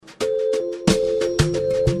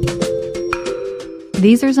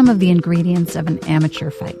These are some of the ingredients of an amateur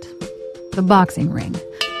fight. The boxing ring,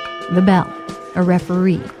 the bell, a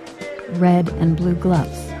referee, red and blue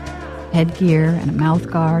gloves, headgear and a mouth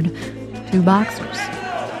guard, 2 boxers,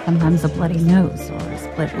 sometimes a bloody nose or a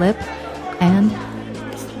split lip, and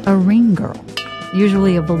a ring girl,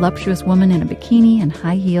 usually a voluptuous woman in a bikini and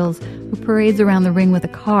high heels who parades around the ring with a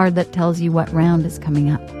card that tells you what round is coming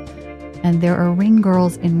up. And there are ring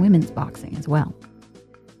girls in women's boxing as well.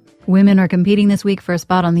 Women are competing this week for a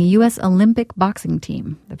spot on the U.S. Olympic boxing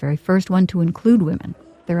team, the very first one to include women.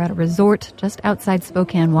 They're at a resort just outside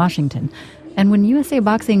Spokane, Washington. And when USA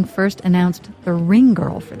Boxing first announced the ring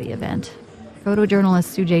girl for the event, photojournalist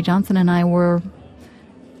Sue J. Johnson and I were,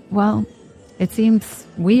 well, it seems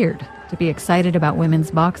weird to be excited about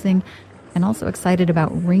women's boxing and also excited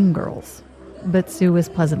about ring girls. But Sue was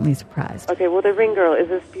pleasantly surprised. Okay, well, the ring girl is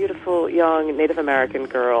this beautiful, young Native American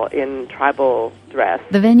girl in tribal dress.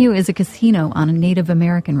 The venue is a casino on a Native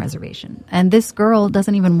American reservation, and this girl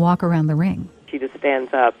doesn't even walk around the ring. She just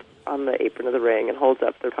stands up on the apron of the ring and holds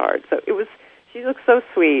up the card. So she looks so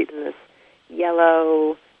sweet in this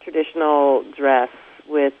yellow traditional dress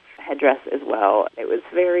with headdress as well. It was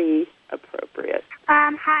very appropriate.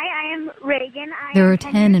 Hi, I am Reagan. There are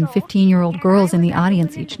 10 and 15-year-old girls in the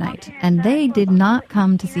audience each night, and they did not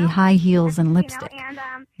come to see high heels and lipstick.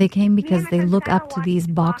 They came because they look up to these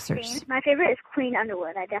boxers. My favorite is Queen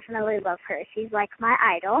Underwood. I definitely love her. She's like my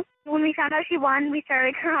idol. When we found out she won, we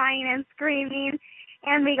started crying and screaming,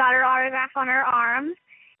 and we got her autograph on her arms.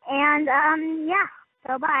 And,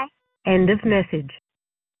 so bye. End of message.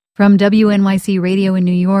 From WNYC Radio in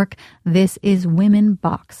New York, this is Women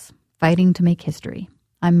Box, fighting to make history.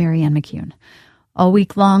 I'm Marianne McCune. All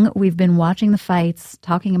week long, we've been watching the fights,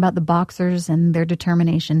 talking about the boxers and their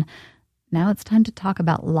determination. Now it's time to talk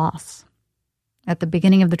about loss. At the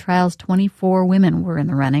beginning of the trials, 24 women were in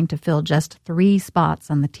the running to fill just 3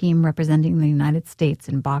 spots on the team representing the United States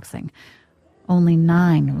in boxing. Only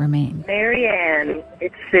 9 remain. Marianne,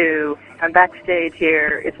 it's Sue. I'm backstage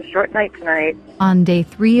here. It's a short night tonight. On day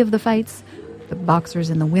 3 of the fights, the boxers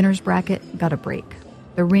in the winner's bracket got a break.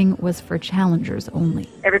 The ring was for challengers only.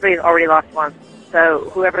 Everybody's already lost once, so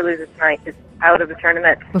whoever loses tonight is out of the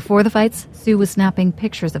tournament. Before the fights, Sue was snapping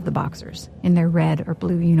pictures of the boxers in their red or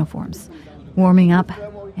blue uniforms, warming up,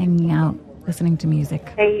 hanging out, listening to music.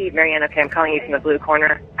 Hey, Marianne, okay, I'm calling you from the blue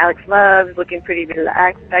corner. Alex Love's looking pretty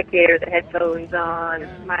relaxed back here, the headphones on,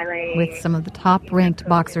 smiling. With some of the top-ranked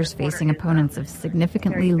boxers facing opponents of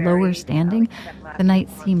significantly lower standing, the night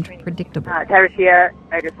seemed predictable. Tarashia,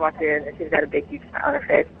 I just walked in, and she's got a big, huge smile on her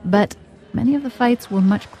face. But many of the fights were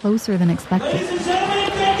much closer than expected. Ladies and gentlemen,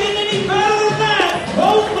 if there get any better than that,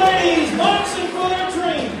 both ladies boxing for their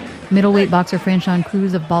dream. Middleweight boxer Franchon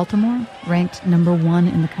Cruz of Baltimore, ranked number 1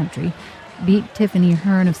 in the country, beat Tiffany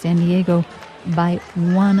Hearn of San Diego by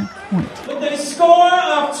 1 point. With a score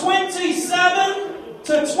of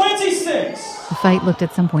 27-26. The fight looked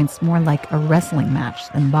at some points more like a wrestling match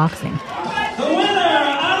than boxing. The winner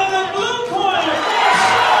out of the blue corner,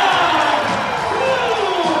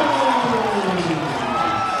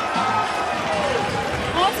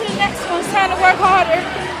 on to the next one. It's time to work harder.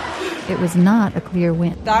 It was not a clear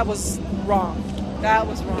win. That was wrong. That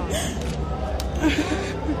was wrong.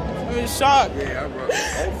 I'm in shock. Yeah, I rubbed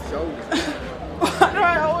both shoulders. Why do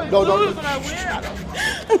I always lose when I win?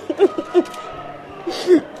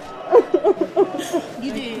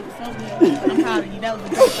 You did so good. I'm proud of you. That was a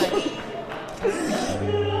good fight.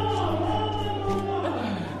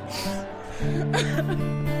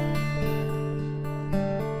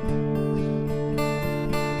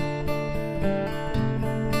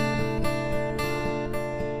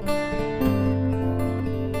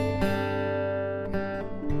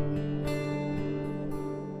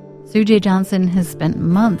 Sue J. Johnson has spent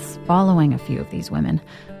months following a few of these women,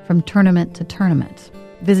 from tournament to tournament,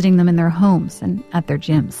 visiting them in their homes and at their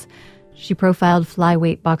gyms. She profiled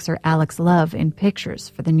flyweight boxer Alex Love in pictures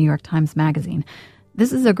for the New York Times Magazine.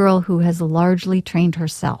 This is a girl who has largely trained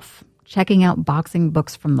herself, checking out boxing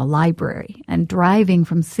books from the library and driving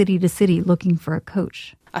from city to city looking for a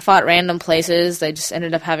coach. I fought random places. They just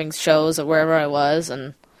ended up having shows of wherever I was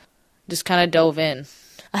and just kind of dove in.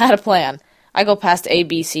 I had a plan. I go past A,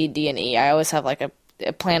 B, C, D, and E. I always have like a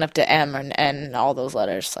plan up to M and N and all those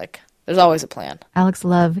letters. Like, there's always a plan. Alex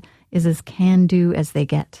Love is as can-do as they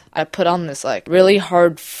get. I put on this like really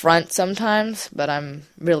hard front sometimes, but I'm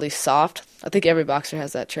really soft. I think every boxer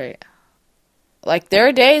has that trait. Like, there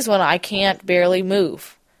are days when I can't barely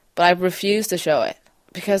move, but I refuse to show it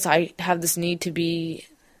because I have this need to be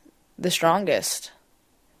the strongest.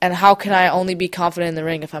 And how can I only be confident in the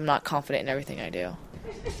ring if I'm not confident in everything I do?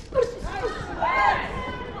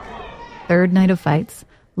 third night of fights,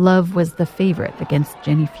 Love was the favorite against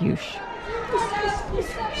Jenny Fuchs.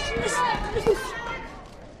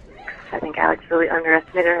 I think Alex really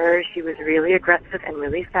underestimated her. She was really aggressive and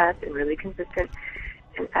really fast and really consistent.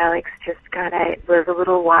 And Alex just was a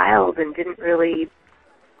little wild and didn't really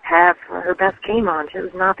have her best game on. She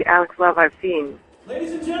was not the Alex Love I've seen.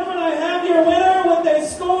 Ladies and gentlemen, I have your winner with a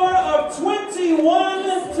score of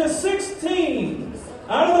 21-16.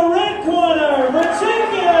 Out of the red corner,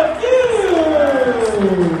 Virginia Fuchs.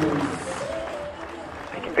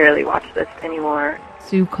 I can barely watch this anymore.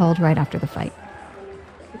 Sue called right after the fight.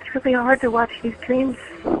 It's really hard to watch these dreams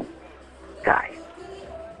die.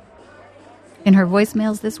 In her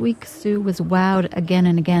voicemails this week, Sue was wowed again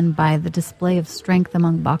and again by the display of strength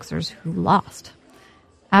among boxers who lost.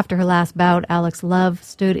 After her last bout, Alex Love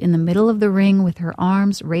stood in the middle of the ring with her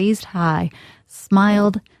arms raised high,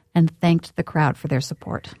 smiled, and thanked the crowd for their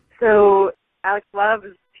support. So Alex Love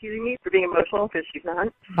is teasing me for being emotional because she's not.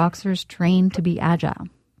 Boxers train to be agile,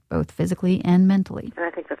 both physically and mentally. And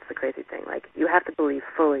I think that's the crazy thing. Like, you have to believe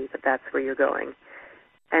fully that that's where you're going.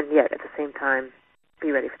 And yet, at the same time,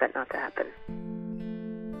 be ready for that not to happen.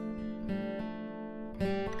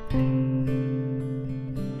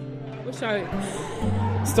 I wish I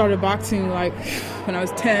started boxing like when I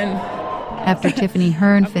was 10. After Tiffany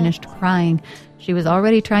Hearn finished crying, she was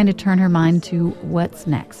already trying to turn her mind to what's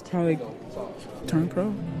next. Probably turn pro.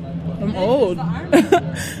 I'm old.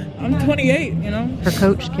 I'm 28, you know. Her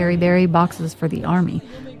coach, Carrie Berry, boxes for the Army,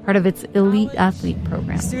 part of its elite athlete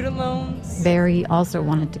program. Student loans. Berry also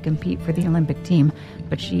wanted to compete for the Olympic team,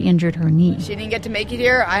 but she injured her knee. She didn't get to make it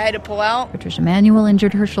here. I had to pull out. Patricia Manuel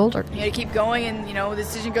injured her shoulder. You had to keep going, and,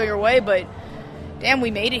 this didn't go your way, but damn, we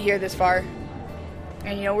made it here this far.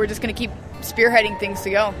 And, we're just going to keep spearheading things to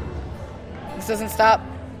go. This doesn't stop.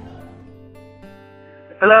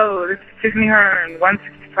 Hello, this is Tiffany Hearn,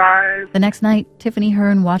 165. The next night, Tiffany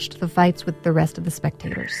Hearn watched the fights with the rest of the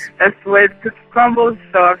spectators. That's the way the cookie crumbles,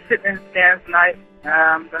 so I'm sitting in the stands tonight.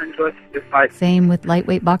 I'm going to enjoy this fight. Same with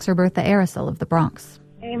lightweight boxer Bertha Arisel of the Bronx.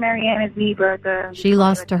 Hey, Marianne, it's me, Bertha. She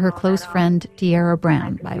lost to her close friend Tiara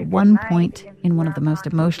Brown by 1 point in one of the most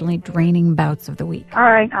emotionally draining bouts of the week. All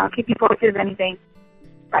right, I'll keep you posted if anything.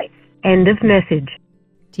 Bye. End of message.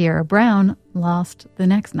 Tiara Brown lost the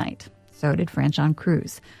next night. So did Franchon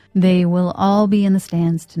Cruz. They will all be in the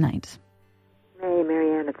stands tonight. Hey,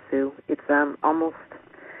 Marianne, it's Sue. It's almost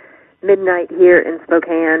midnight here in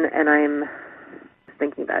Spokane, and I'm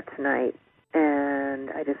thinking about tonight.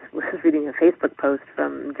 And I just was reading a Facebook post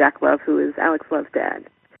from Jack Love, who is Alex Love's dad.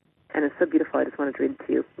 And it's so beautiful, I just wanted to read it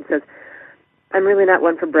to you. It says, I'm really not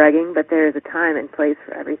one for bragging, but there is a time and place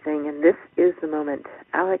for everything, and this is the moment.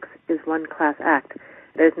 Alex is one class act.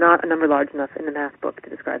 There's not a number large enough in the math book to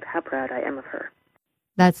describe how proud I am of her.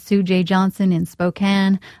 That's Sue J. Johnson in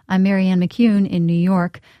Spokane. I'm Marianne McCune in New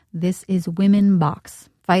York. This is Women Box,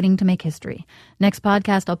 fighting to make history. Next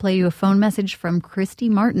podcast, I'll play you a phone message from Christy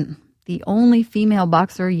Martin, the only female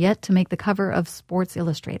boxer yet to make the cover of Sports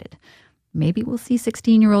Illustrated. Maybe we'll see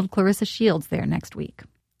 16-year-old Clarissa Shields there next week.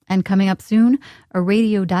 And coming up soon, a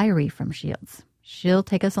radio diary from Shields. She'll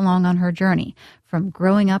take us along on her journey from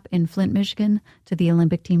growing up in Flint, Michigan to the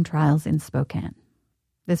Olympic team trials in Spokane.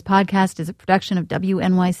 This podcast is a production of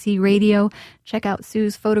WNYC Radio. Check out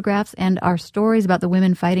Sue's photographs and our stories about the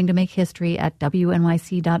women fighting to make history at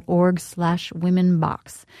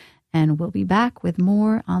wnyc.org/womenbox. And we'll be back with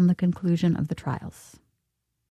more on the conclusion of the trials.